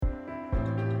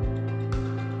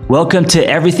Welcome to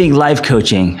Everything Life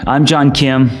Coaching. I'm John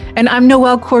Kim. And I'm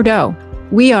Noelle Cordeaux.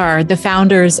 We are the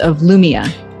founders of Lumia.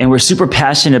 And we're super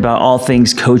passionate about all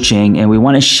things coaching, and we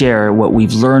want to share what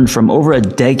we've learned from over a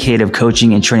decade of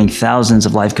coaching and training thousands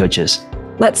of life coaches.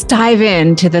 Let's dive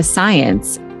into the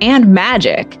science and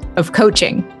magic of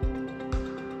coaching.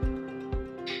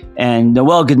 And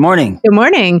Noelle, good morning. Good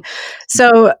morning.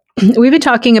 So we've been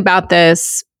talking about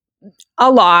this a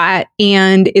lot,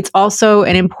 and it's also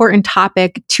an important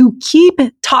topic to keep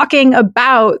talking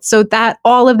about so that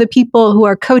all of the people who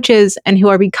are coaches and who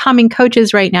are becoming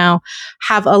coaches right now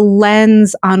have a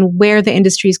lens on where the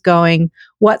industry is going,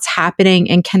 what's happening,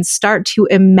 and can start to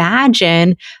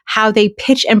imagine how they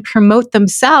pitch and promote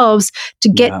themselves to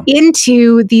get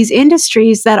into these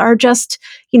industries that are just,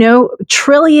 $1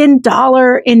 trillion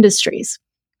industries.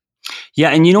 Yeah.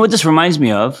 And you know what this reminds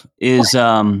me of is,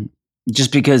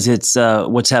 just because it's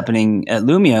what's happening at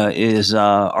Lumia is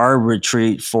our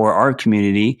retreat for our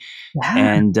community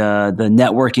and the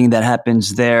networking that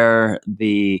happens there,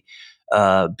 the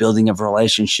building of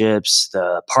relationships,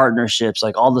 the partnerships,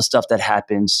 like all the stuff that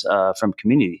happens from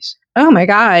communities. Oh my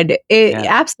God.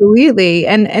 Absolutely.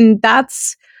 And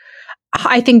that's,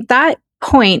 I think that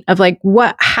point of like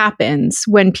what happens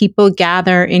when people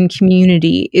gather in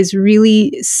community is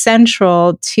really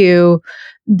central to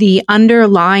the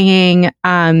underlying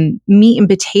meat and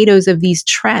potatoes of these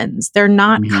trends. They're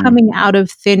not coming out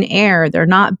of thin air. They're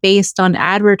not based on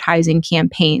advertising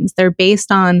campaigns. They're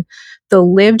based on the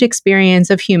lived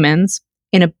experience of humans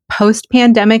in a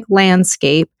post-pandemic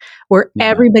landscape where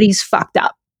everybody's fucked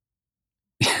up.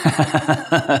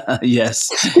 Yes.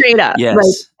 Straight up. Yes. Like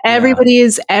everybody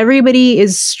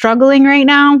is struggling right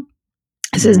now.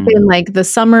 This has been like the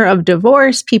summer of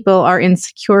divorce. People are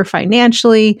insecure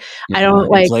financially. I don't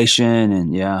like inflation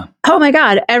and oh my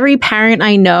God. Every parent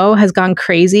I know has gone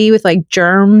crazy with like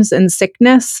germs and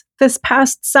sickness this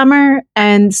past summer.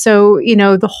 And so,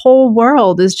 the whole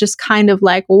world is just kind of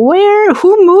like,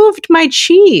 who moved my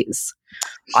cheese?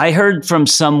 I heard from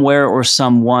somewhere or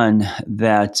someone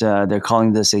that they're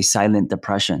calling this a silent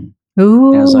depression.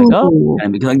 Ooh. And I was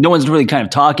like, because like no one's really kind of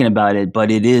talking about it, but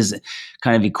it is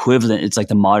kind of equivalent. It's like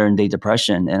the modern day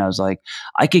depression. And I was like,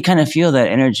 I could kind of feel that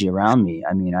energy around me.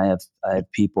 I mean, I have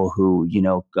people who,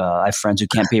 I have friends who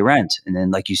can't pay rent. And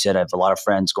then, like you said, I have a lot of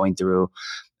friends going through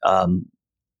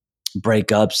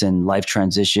breakups and life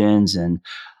transitions, and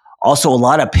also a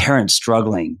lot of parents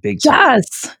struggling big time.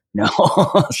 Yes. No,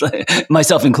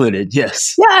 myself included.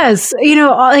 Yes. Yes.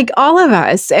 Like all of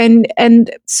us. And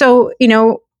so,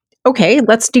 okay,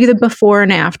 let's do the before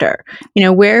and after.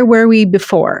 Where were we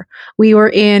before? We were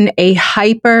in a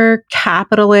hyper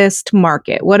capitalist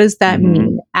market. What does that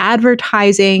mean?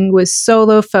 Advertising was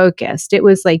solo focused. It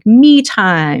was like me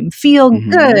time, feel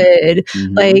good,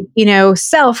 like,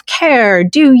 self-care,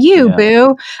 do you,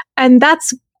 boo. And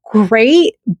that's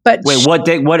great, but wait,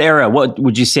 what era? What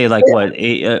would you say? Like what?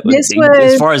 This was,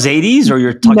 as far as 80s, or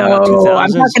you're talking about 2000s?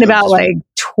 I'm talking about like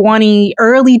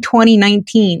early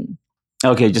 2019.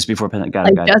 Okay, just before pandemic. Got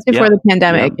it. Just before the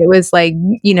pandemic, it was like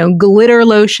glitter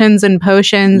lotions and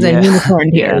potions and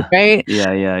unicorn tears, right?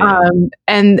 Yeah.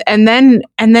 And then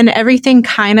everything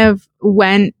kind of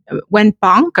went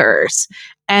bonkers.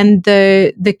 And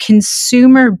the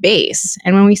consumer base,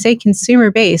 and when we say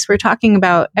consumer base, we're talking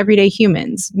about everyday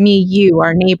humans, me, you,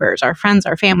 our neighbors, our friends,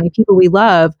 our family, people we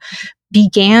love,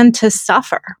 began to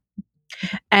suffer.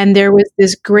 And there was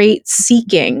this great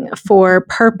seeking for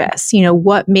purpose.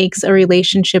 What makes a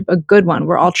relationship a good one?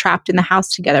 We're all trapped in the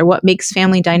house together. What makes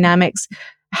family dynamics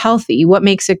healthy? What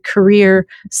makes a career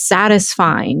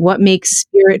satisfying? What makes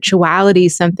spirituality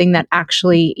something that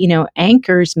actually,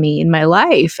 anchors me in my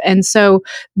life? And so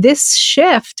this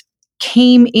shift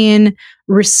came in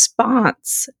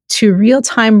response to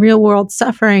real-time, real-world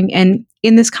suffering. And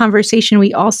in this conversation,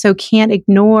 we also can't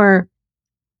ignore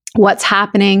what's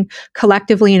happening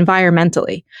collectively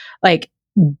environmentally, like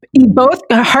both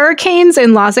hurricanes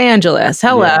in Los Angeles.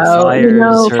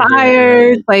 Fires.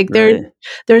 Like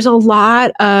there's a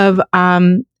lot of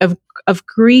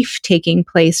grief taking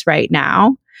place right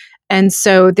now. And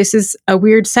so this is a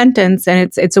weird sentence,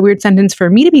 and it's a weird sentence for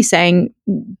me to be saying,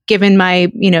 given my,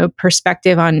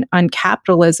 perspective on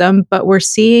capitalism, but we're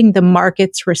seeing the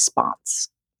market's response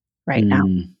right now.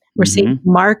 We're seeing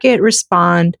market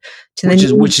respond to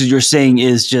which is you're saying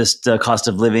is just cost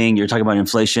of living. You're talking about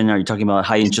inflation. Are you talking about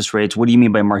high interest rates? What do you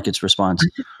mean by market's response?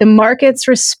 The market's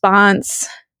response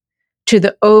to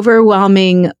the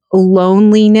overwhelming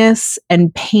loneliness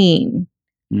and pain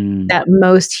that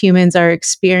most humans are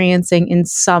experiencing in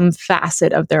some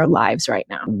facet of their lives right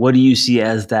now. What do you see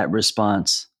as that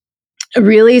response?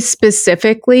 Really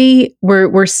specifically,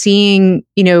 we're seeing,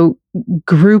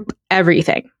 group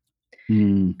everything.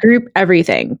 Group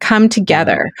everything, come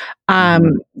together,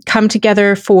 come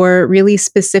together for really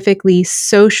specifically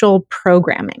social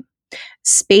programming,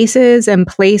 spaces and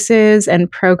places and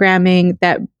programming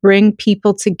that bring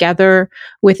people together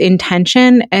with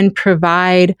intention and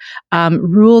provide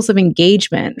rules of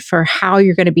engagement for how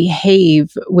you're going to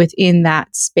behave within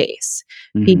that space.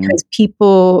 Because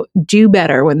people do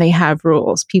better when they have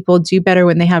rules. People do better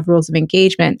when they have rules of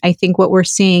engagement. I think what we're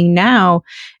seeing now,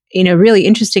 really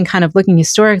interesting kind of looking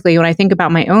historically, when I think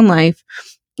about my own life,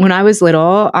 when I was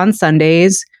little on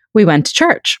Sundays, we went to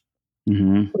church.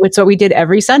 It's what we did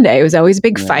every Sunday. It was always a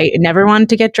big fight. And never wanted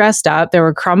to get dressed up. There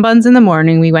were crumb buns in the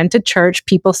morning. We went to church.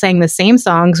 People sang the same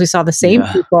songs. We saw the same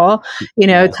people,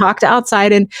 talked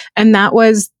outside. And that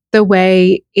was the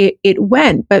way it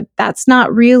went. But that's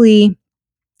not really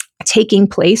taking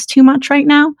place too much right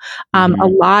now. A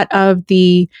lot of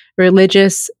the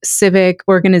religious, civic,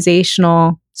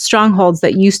 organizational strongholds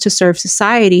that used to serve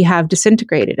society have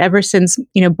disintegrated ever since,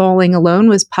 Bowling Alone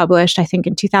was published, I think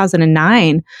in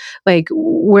 2009,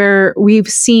 where we've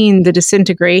seen the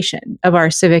disintegration of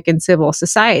our civic and civil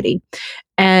society.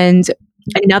 And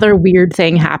another weird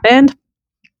thing happened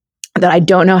that I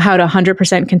don't know how to 100%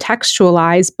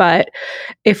 contextualize, but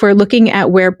if we're looking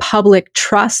at where public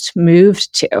trust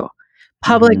moved to,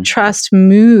 public trust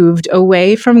moved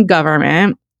away from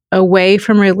government, away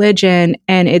from religion,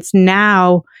 and it's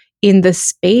now in the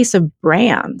space of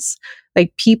brands.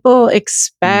 People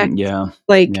expect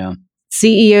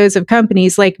CEOs of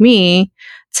companies like me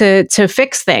to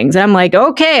fix things. And I'm like,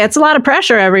 okay, it's a lot of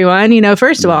pressure, everyone,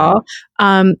 first of all.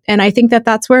 And I think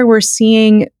that's where we're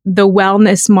seeing the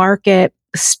wellness market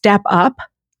step up,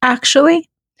 actually,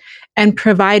 and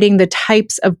providing the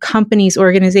types of companies,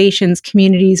 organizations,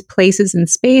 communities, places, and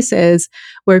spaces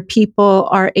where people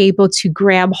are able to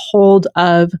grab hold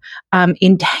of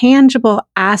intangible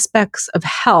aspects of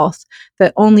health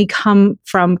that only come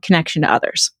from connection to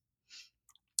others.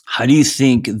 How do you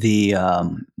think the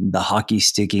hockey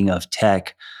sticking of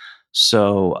tech?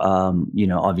 So,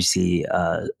 obviously,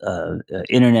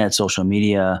 internet, social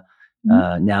media,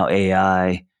 now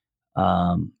AI.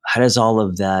 How does all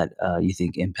of that you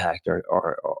think impact,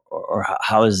 or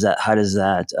how does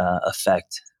that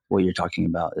affect what you're talking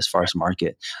about as far as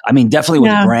market? I mean, definitely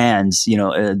with brands,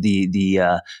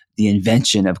 the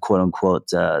invention of quote unquote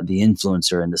the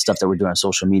influencer and the stuff that we're doing on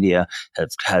social media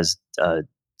has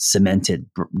cemented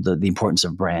the importance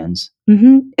of brands.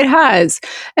 It has,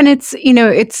 and it's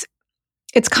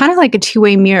kind of like a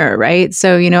two-way mirror, right?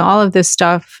 So, all of this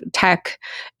stuff, tech,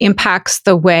 impacts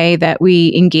the way that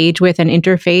we engage with and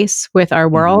interface with our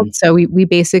world. So we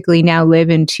basically now live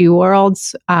in two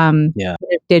worlds,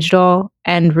 digital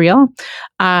and real.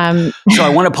 So I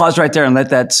want to pause right there and let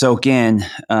that soak in.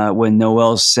 When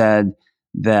Noelle said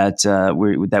that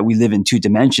we live in two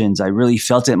dimensions, I really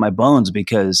felt it in my bones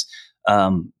because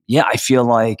I feel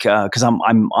like because I'm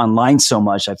online so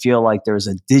much, I feel like there's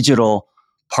a digital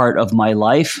part of my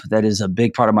life that is a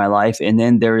big part of my life, and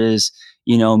then there is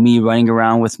me running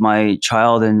around with my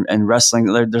child and wrestling.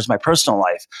 There's my personal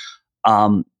life,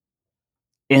 and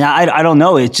I don't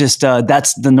know. It's just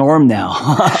that's the norm now,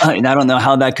 and I don't know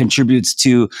how that contributes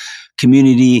to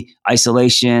community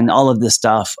isolation, all of this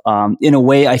stuff. In a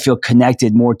way, I feel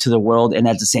connected more to the world, and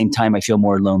at the same time, I feel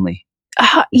more lonely.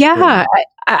 I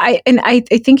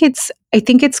think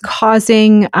it's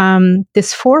causing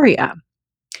dysphoria.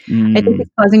 I think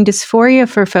it's causing dysphoria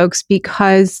for folks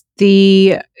because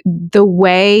the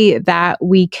way that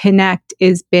we connect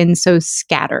has been so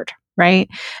scattered, right?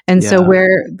 And so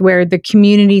where the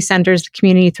community centers, the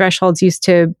community thresholds used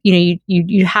to,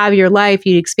 you have your life,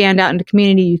 you expand out into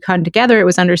community, you come together, it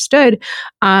was understood.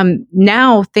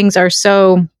 Now things are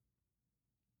so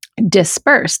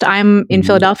dispersed. I'm in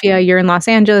Philadelphia, you're in Los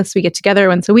Angeles, we get together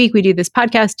once a week, we do this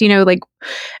podcast,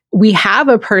 we have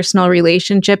a personal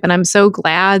relationship, and I'm so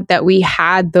glad that we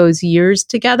had those years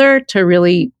together to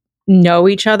really know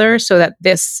each other so that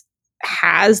this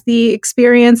has the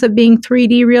experience of being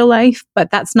 3D real life,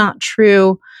 but that's not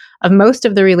true of most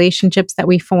of the relationships that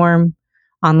we form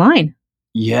online.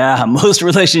 Yeah, most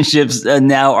relationships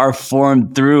now are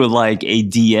formed through like a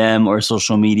DM or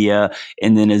social media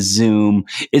and then a Zoom.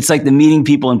 It's like the meeting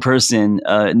people in person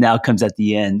now comes at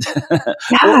the end,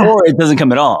 or it doesn't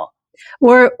come at all.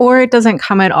 Or it doesn't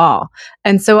come at all.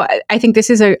 And so I think this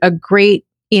is a great,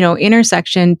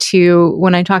 intersection to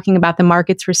when I'm talking about the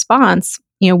market's response,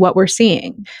 what we're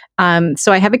seeing.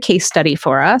 So I have a case study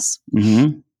for us.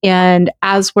 And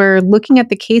as we're looking at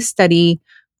the case study,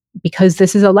 because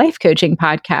this is a life coaching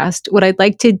podcast, what I'd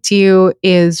like to do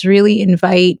is really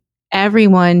invite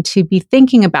everyone to be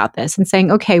thinking about this and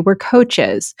saying, okay, we're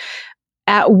coaches.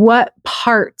 At what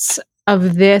parts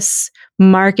of this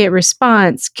market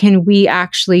response can we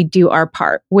actually do our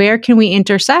part? Where can we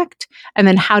intersect? And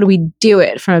then how do we do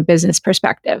it from a business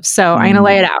perspective? So I'm going to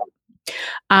lay it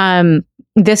out.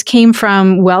 This came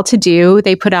from Well-To-Do.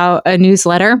 They put out a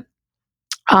newsletter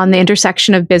on the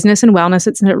intersection of business and wellness.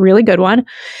 It's a really good one.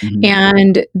 Mm-hmm.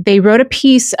 And they wrote a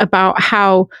piece about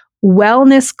how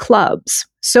wellness clubs,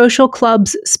 social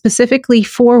clubs specifically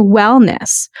for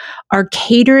wellness, are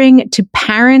catering to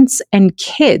parents and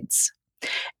kids.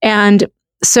 And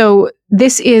so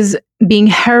this is being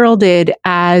heralded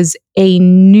as a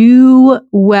new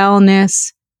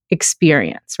wellness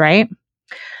experience, right?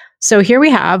 So here we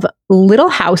have Little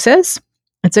Houses.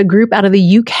 It's a group out of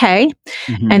the UK,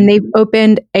 mm-hmm. and they've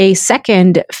opened a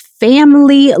second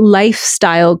family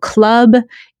lifestyle club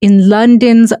in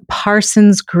London's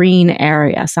Parsons Green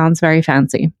area. Sounds very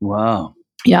fancy. Wow.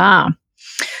 Yeah.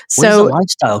 So, what is a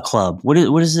lifestyle club? What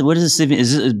is it? What is this?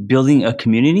 Is it building a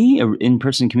community, an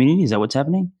in-person community? Is that what's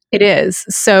happening? It is.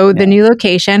 So the new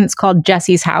location, it's called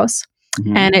Jesse's House.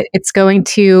 Mm-hmm. And it's going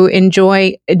to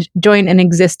join an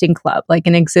existing club, like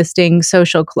an existing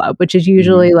social club, which is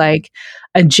usually mm-hmm. like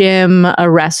a gym, a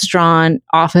restaurant,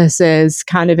 offices,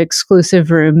 kind of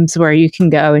exclusive rooms where you can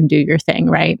go and do your thing,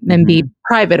 right? And mm-hmm. be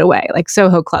private away, like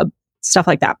Soho Club, stuff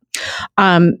like that.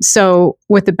 So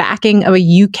with the backing of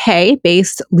a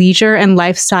UK-based leisure and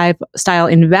lifestyle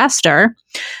investor,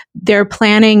 they're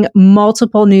planning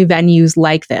multiple new venues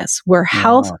like this, where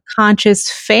health-conscious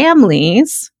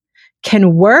families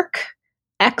can work,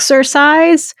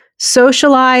 exercise,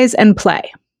 socialize, and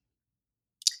play.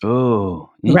 Oh,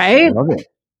 right? I love it.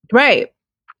 Right.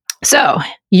 So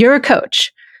you're a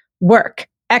coach. Work,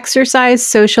 exercise,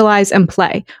 socialize, and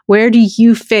play. Where do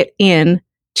you fit in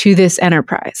to this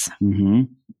enterprise? Mm-hmm.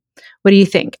 What do you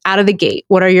think? Out of the gate,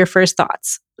 what are your first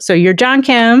thoughts? So you're John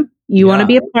Kim. You want to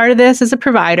be a part of this as a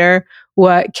provider.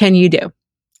 What can you do?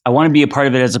 I want to be a part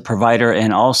of it as a provider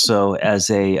and also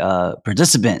as a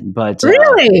participant. But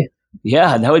really,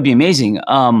 yeah, that would be amazing.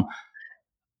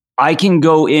 I can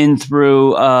go in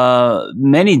through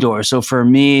many doors. So for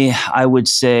me, I would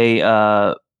say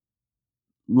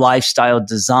lifestyle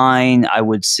design. I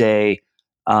would say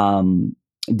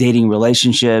dating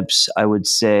relationships. I would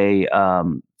say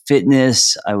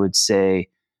fitness. I would say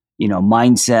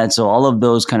mindset. So all of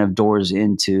those kind of doors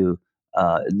into.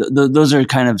 Those are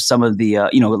kind of some of the, a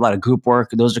lot of group work.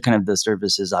 Those are kind of the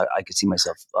services I could see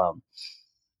myself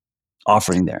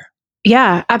offering there.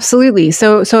 Yeah, absolutely.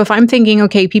 So if I'm thinking,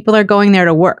 okay, people are going there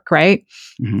to work, right?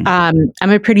 Mm-hmm. I'm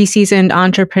a pretty seasoned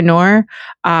entrepreneur.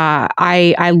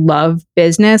 I love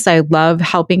business. I love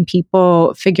helping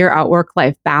people figure out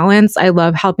work-life balance. I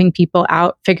love helping people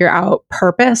figure out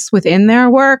purpose within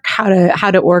their work, how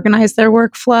to organize their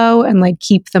workflow and like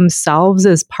keep themselves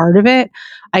as part of it.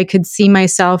 I could see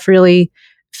myself really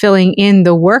filling in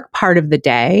the work part of the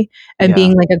day and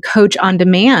being like a coach on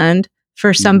demand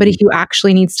for somebody who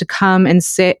actually needs to come and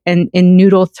sit and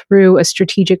noodle through a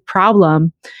strategic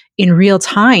problem in real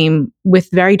time with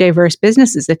very diverse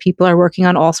businesses that people are working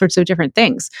on all sorts of different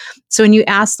things. So when you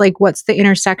ask like, what's the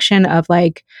intersection of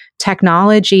like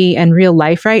technology and real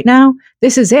life right now?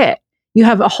 This is it. You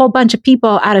have a whole bunch of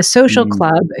people at a social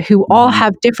club who all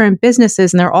have different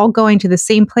businesses and they're all going to the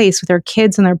same place with their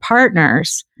kids and their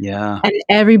partners. Yeah. And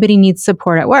everybody needs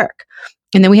support at work.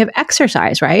 And then we have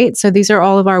exercise, right? So these are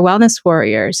all of our wellness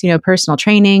warriors, personal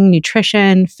training,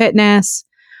 nutrition, fitness.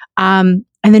 And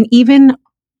then even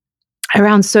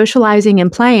around socializing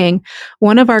and playing,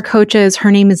 one of our coaches,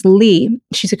 her name is Lee.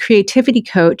 She's a creativity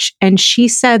coach. And she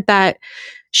said that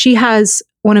she has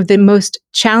one of the most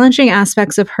challenging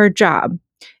aspects of her job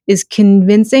is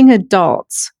convincing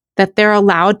adults that they're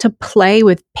allowed to play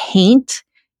with paint,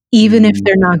 even if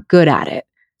they're not good at it.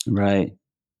 Right.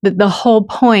 But the whole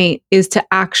point is to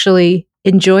actually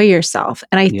enjoy yourself.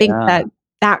 And I think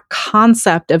that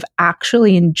concept of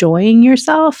actually enjoying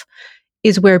yourself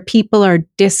is where people are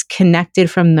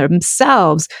disconnected from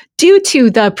themselves due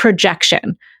to the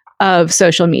projection of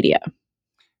social media.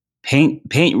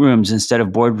 Paint rooms instead of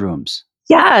boardrooms.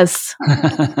 Yes.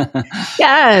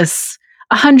 Yes.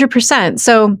 100%.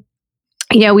 So,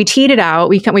 we teed it out.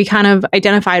 We kind of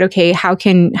identified, okay, how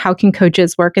can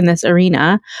coaches work in this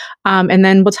arena? And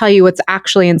then we'll tell you what's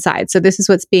actually inside. So this is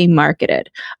what's being marketed.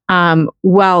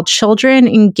 While children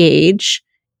engage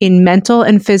in mental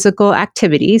and physical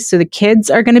activities, so the kids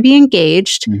are going to be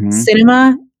engaged,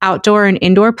 cinema, outdoor and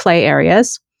indoor play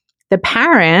areas. The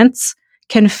parents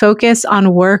can focus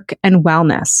on work and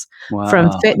wellness,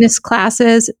 from fitness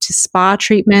classes to spa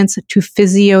treatments to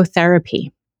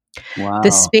physiotherapy. The Wow.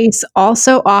 space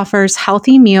also offers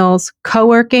healthy meals,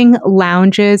 co-working,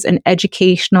 lounges, and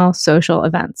educational social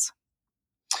events.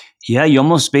 Yeah, you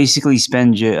almost basically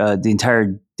spend the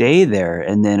entire day there,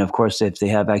 and then of course if they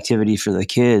have activity for the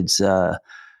kids, I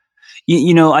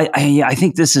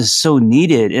think this is so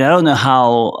needed, and I don't know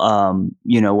how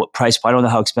what price. I don't know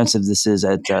how expensive this is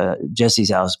at Jesse's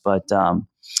house, but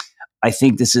I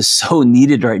think this is so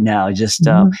needed right now. Just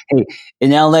Mhm. hey,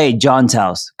 in LA, John's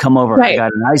house, come over. I Right,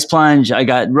 got an ice plunge. I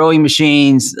got rowing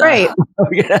machines. right.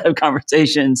 We're gonna have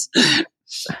conversations.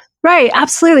 Right,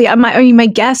 absolutely. My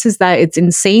guess is that it's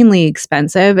insanely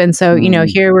expensive. And so, Mm,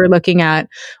 here we're looking at,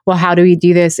 well, how do we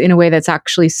do this in a way that's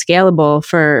actually scalable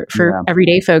for yeah.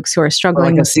 everyday folks who are Or like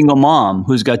struggling a with single mom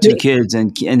who's got two the kids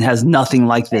and has nothing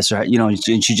like this, right? And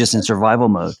she's just in survival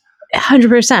mode.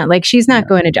 100%. Like she's not Yeah.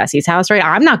 going to Jesse's house, right?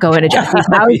 I'm not going to Jesse's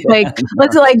house. Like, Yeah.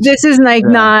 let's No. like this is like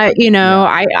Yeah. not,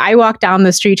 Yeah. I walk down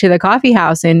the street to the coffee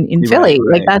house in Right. Philly.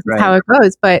 Like Right. that's Right. how it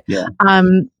goes. But Yeah.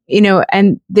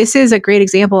 and this is a great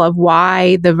example of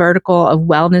why the vertical of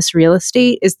wellness real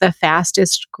estate is the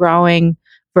fastest growing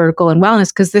vertical in wellness,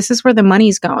 because this is where the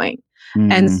money's going.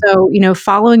 And Mhm. so,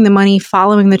 following the money,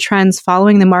 following the trends,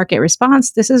 following the market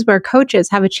response, this is where coaches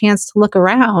have a chance to look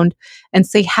around and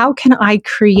say, how can I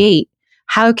create?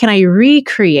 How can I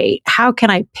recreate? How can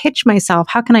I pitch myself?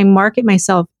 How can I market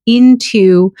myself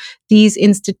into these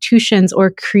institutions or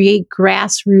create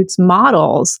grassroots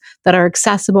models that are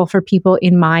accessible for people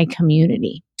in my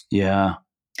community? Yeah.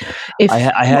 If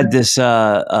I had this,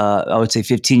 I would say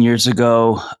 15 years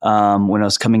ago, when I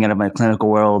was coming out of my clinical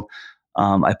world.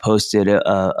 I posted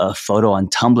a photo on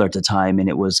Tumblr at the time, and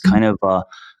it was kind of a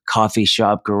coffee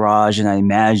shop garage. And I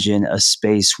imagine a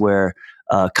space where,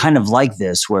 kind of like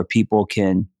this, where people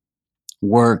can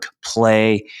work,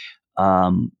 play,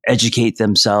 educate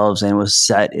themselves, and it was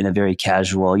set in a very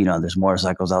casual. There's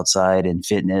motorcycles outside and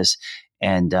fitness,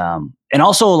 and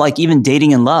also like even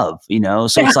dating and love. So yeah,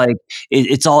 it's like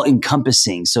it's all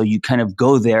encompassing. So you kind of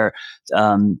go there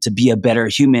to be a better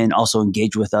human, also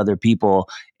engage with other people,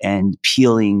 and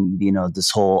peeling this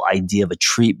whole idea of a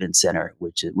treatment center,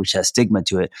 which has stigma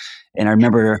to it. And I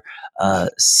remember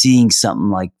seeing something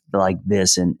like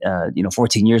this, and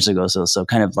 14 years ago. So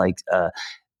kind of like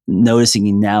noticing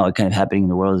it now, it kind of happening in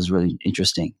the world is really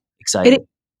interesting, it exciting.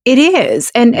 it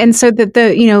is. And so that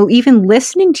the, even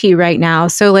listening to you right now,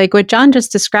 so like what John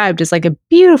just described is like a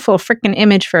beautiful freaking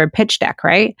image for a pitch deck,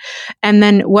 right? And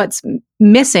then what's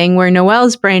missing where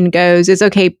Noelle's brain goes is,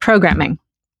 okay, programming,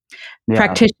 Yeah.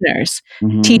 practitioners,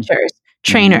 Hmm. teachers,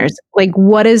 Hmm. trainers. Like,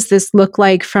 what does this look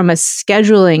like from a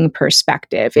scheduling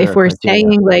perspective? If Sure, we're criteria.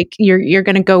 saying like you're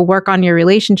going to go work on your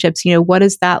relationships, what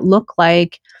does that look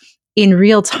like in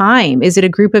real time? Is it a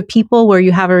group of people where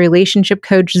you have a relationship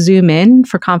coach zoom in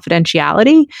for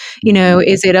confidentiality? Hmm.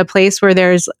 Is it a place where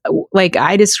there's, like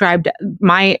I described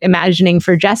my imagining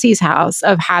for Jesse's house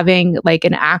of having like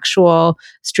an actual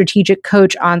strategic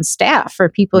coach on staff for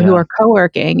people who Yeah. are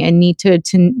co-working and need to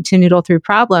noodle through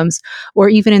problems? Or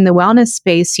even in the wellness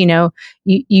space,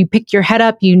 you pick your head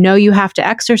up, you have to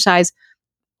exercise.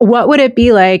 What would it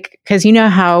be like? Because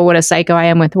what a psycho I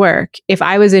am with work. If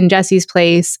I was in Jesse's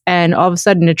place and all of a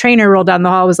sudden a trainer rolled down the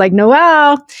hall, was like,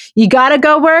 Noelle, you got to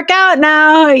go work out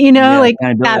now, Yeah. like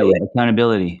that.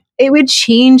 Accountability. It would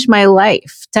change my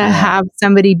life to Yeah. have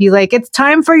somebody be like, it's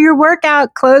time for your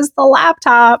workout, close the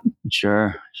laptop.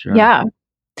 Sure. Sure. Yeah.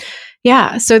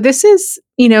 Yeah. So this is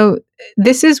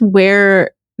where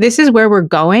we're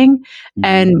going. Hmm.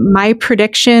 And my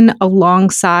prediction,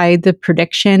 alongside the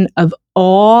prediction of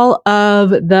all of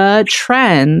the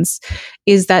trends,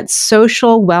 is that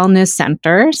social wellness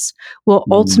centers will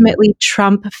Hmm. ultimately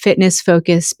trump fitness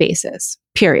focused spaces.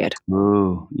 Period.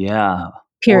 Ooh, yeah. Or,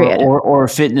 Period. or or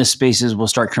fitness spaces will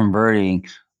start converting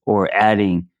or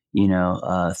adding,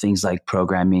 things like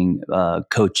programming,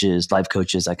 coaches, life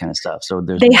coaches, that kind of stuff. So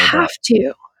there's They more of have that.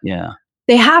 to. Yeah.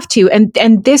 They have to.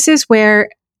 And this is where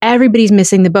everybody's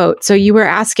missing the boat. So you were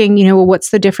asking, well,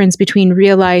 what's the difference between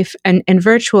real life and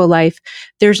virtual life?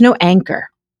 There's no anchor.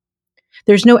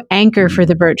 There's no anchor for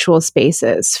the Mhm. virtual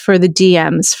spaces, for the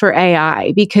DMs, for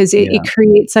AI, because it Yeah.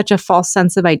 creates such a false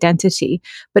sense of identity.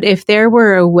 But if there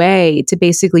were a way to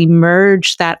basically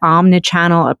merge that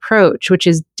omnichannel approach, which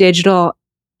is digital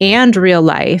and real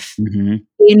life, Hmm.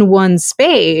 in one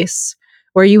space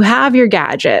where you have your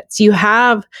gadgets, you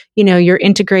have, your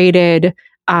integrated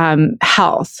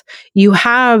health, you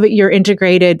have your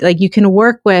integrated, like you can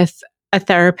work with a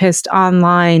therapist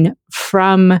online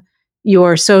from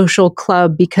your social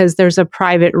club because there's a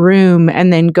private room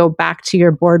and then go back to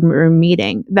your boardroom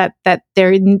meeting. That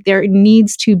there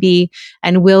needs to be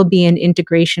and will be an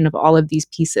integration of all of these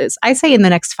pieces. I say in the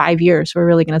next 5 years, we're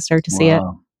really going to start to see it.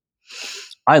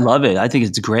 I love it. I think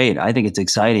it's great. I think it's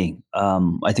exciting.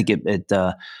 I think it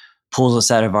pulls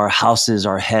us out of our houses,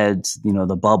 our heads,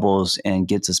 the bubbles, and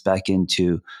gets us back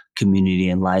into community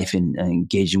and life and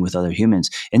engaging with other humans.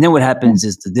 And then what happens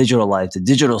is the digital life, the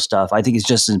digital stuff, I think is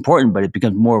just as important, but it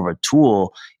becomes more of a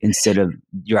tool instead of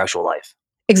your actual life.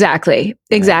 Exactly.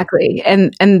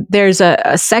 And there's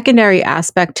a secondary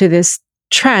aspect to this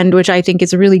trend, which I think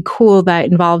is really cool, that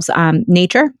involves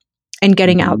nature and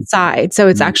getting outside. So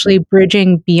it's actually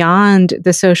bridging beyond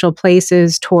the social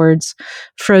places towards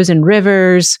frozen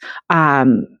rivers,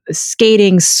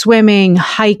 skating, swimming,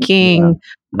 hiking,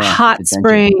 hot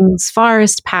springs,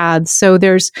 forest paths. So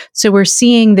we're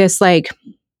seeing this, like,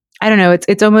 I don't know,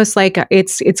 it's almost like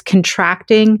it's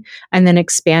contracting and then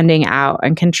expanding out,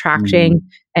 and contracting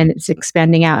and it's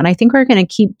expanding out. And I think we're going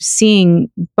to keep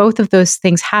seeing both of those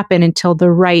things happen until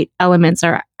the right elements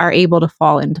are able to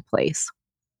fall into place.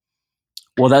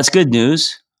 Well, that's good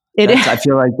news. I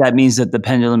feel like that means that the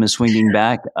pendulum is swinging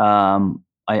back.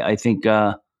 I think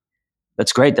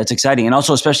that's great. That's exciting. And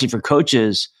also, especially for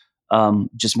coaches,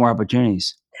 just more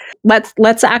opportunities.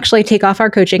 Let's actually take off our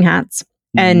coaching hats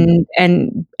and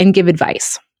give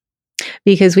advice,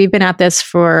 because we've been at this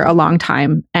for a long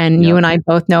time, and you and I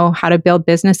both know how to build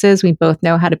businesses. We both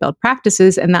know how to build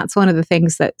practices. And that's one of the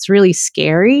things that's really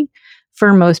scary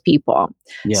for most people.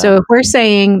 Yeah. So if we're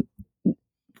saying,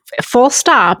 full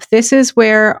stop, this is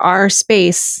where our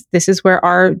space, this is where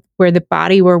the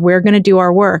body where we're going to do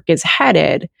our work is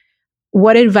headed,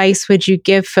 what advice would you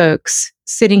give folks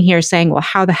sitting here saying, well,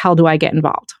 how the hell do I get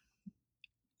involved?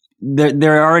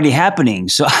 They're already happening.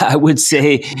 So I would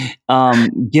say,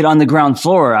 get on the ground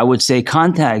floor. I would say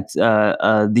contact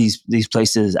these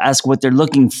places, ask what they're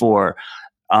looking for,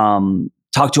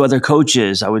 talk to other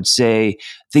coaches. I would say,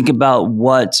 think about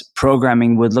what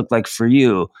programming would look like for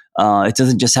you. It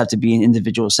doesn't just have to be an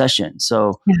individual session.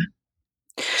 So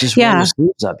just roll your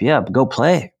sleeves up. Yeah, go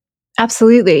play.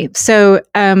 Absolutely. So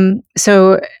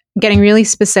getting really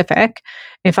specific,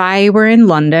 if I were in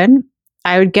London,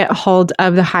 I would get a hold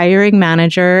of the hiring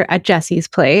manager at Jesse's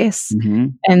Place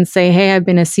and say, hey, I've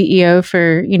been a CEO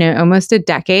for, almost a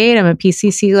decade. I'm a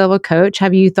PCC level coach.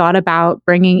 Have you thought about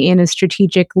bringing in a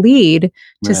strategic lead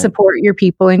to support your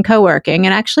people in co-working,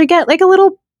 and actually get like a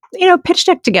little, pitch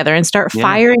deck together and start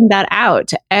firing that out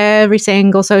to every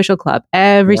single social club,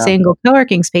 every single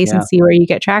co-working space, and see where you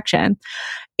get traction.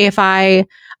 If I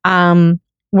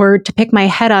were to pick my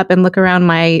head up and look around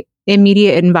my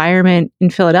immediate environment in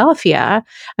Philadelphia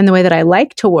and the way that I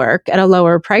like to work at a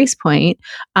lower price point,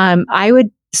 I would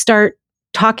start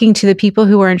talking to the people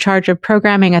who are in charge of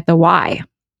programming at the Y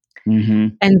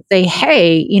and say,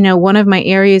 hey, one of my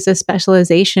areas of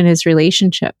specialization is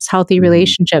relationships, healthy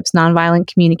relationships, nonviolent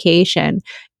communication.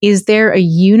 Is there a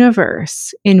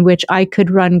universe in which I could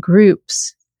run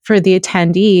groups for the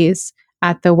attendees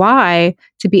at the Y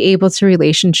to be able to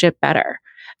relationship better?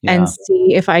 And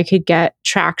see if I could get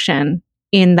traction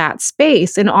in that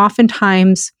space. And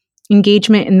oftentimes,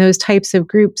 engagement in those types of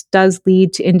groups does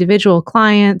lead to individual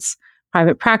clients,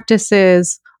 private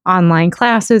practices, online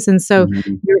classes. And so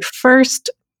your first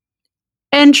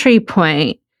entry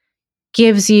point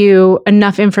gives you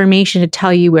enough information to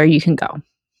tell you where you can go.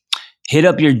 Hit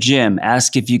up your gym.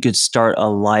 Ask if you could start a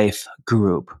life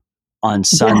group on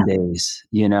Sundays,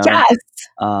 Yes.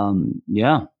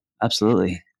 Yeah,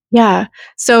 absolutely. Yeah.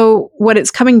 So what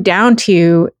it's coming down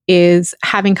to is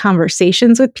having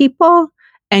conversations with people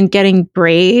and getting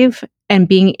brave and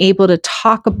being able to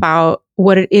talk about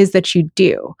what it is that you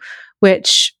do,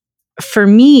 which for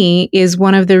me is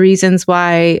one of the reasons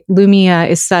why Lumia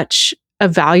is such a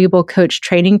valuable coach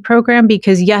training program,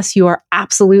 because yes, you are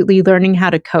absolutely learning how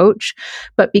to coach,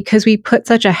 but because we put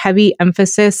such a heavy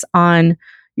emphasis on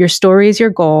your story is your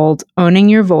gold, owning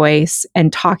your voice,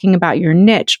 and talking about your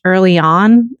niche early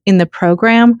on in the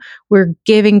program, we're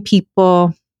giving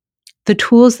people the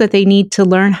tools that they need to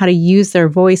learn how to use their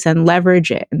voice and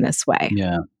leverage it in this way.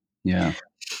 Yeah.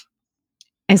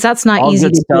 And that's not all easy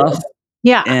good to stuff. do.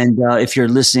 Yeah. And if you're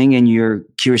listening and you're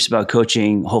curious about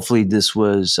coaching, hopefully this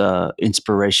was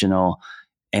inspirational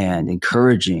and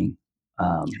encouraging.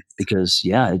 Because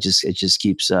it just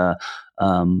keeps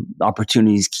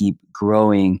opportunities keep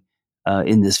growing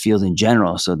in this field in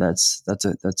general. So that's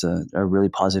a really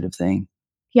positive thing.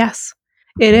 Yes,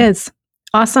 it is.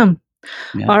 Awesome.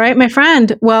 Yeah. All right, my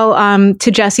friend. Well,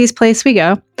 to Jesse's Place we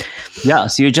go. Yeah,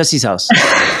 see you at Jesse's house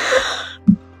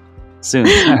soon.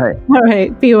 All right. All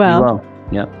right. Be well.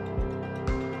 Yep.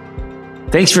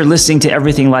 Thanks for listening to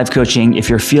Everything Life Coaching. If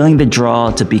you're feeling the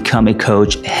draw to become a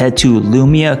coach, head to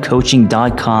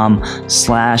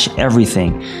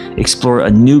lumiacoaching.com/everything. Explore a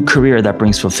new career that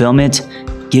brings fulfillment,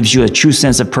 gives you a true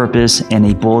sense of purpose, and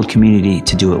a bold community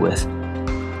to do it with.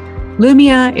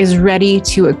 Lumia is ready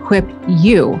to equip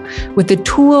you with the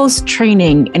tools,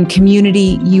 training, and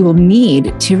community you will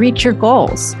need to reach your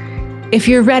goals. If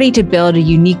you're ready to build a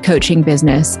unique coaching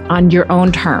business on your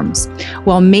own terms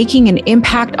while making an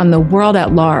impact on the world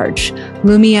at large,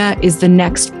 Lumia is the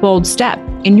next bold step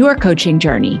in your coaching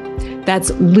journey.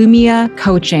 That's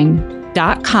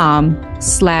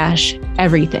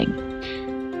lumiacoaching.com/everything.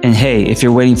 And hey, if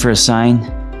you're waiting for a sign,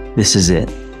 this is it.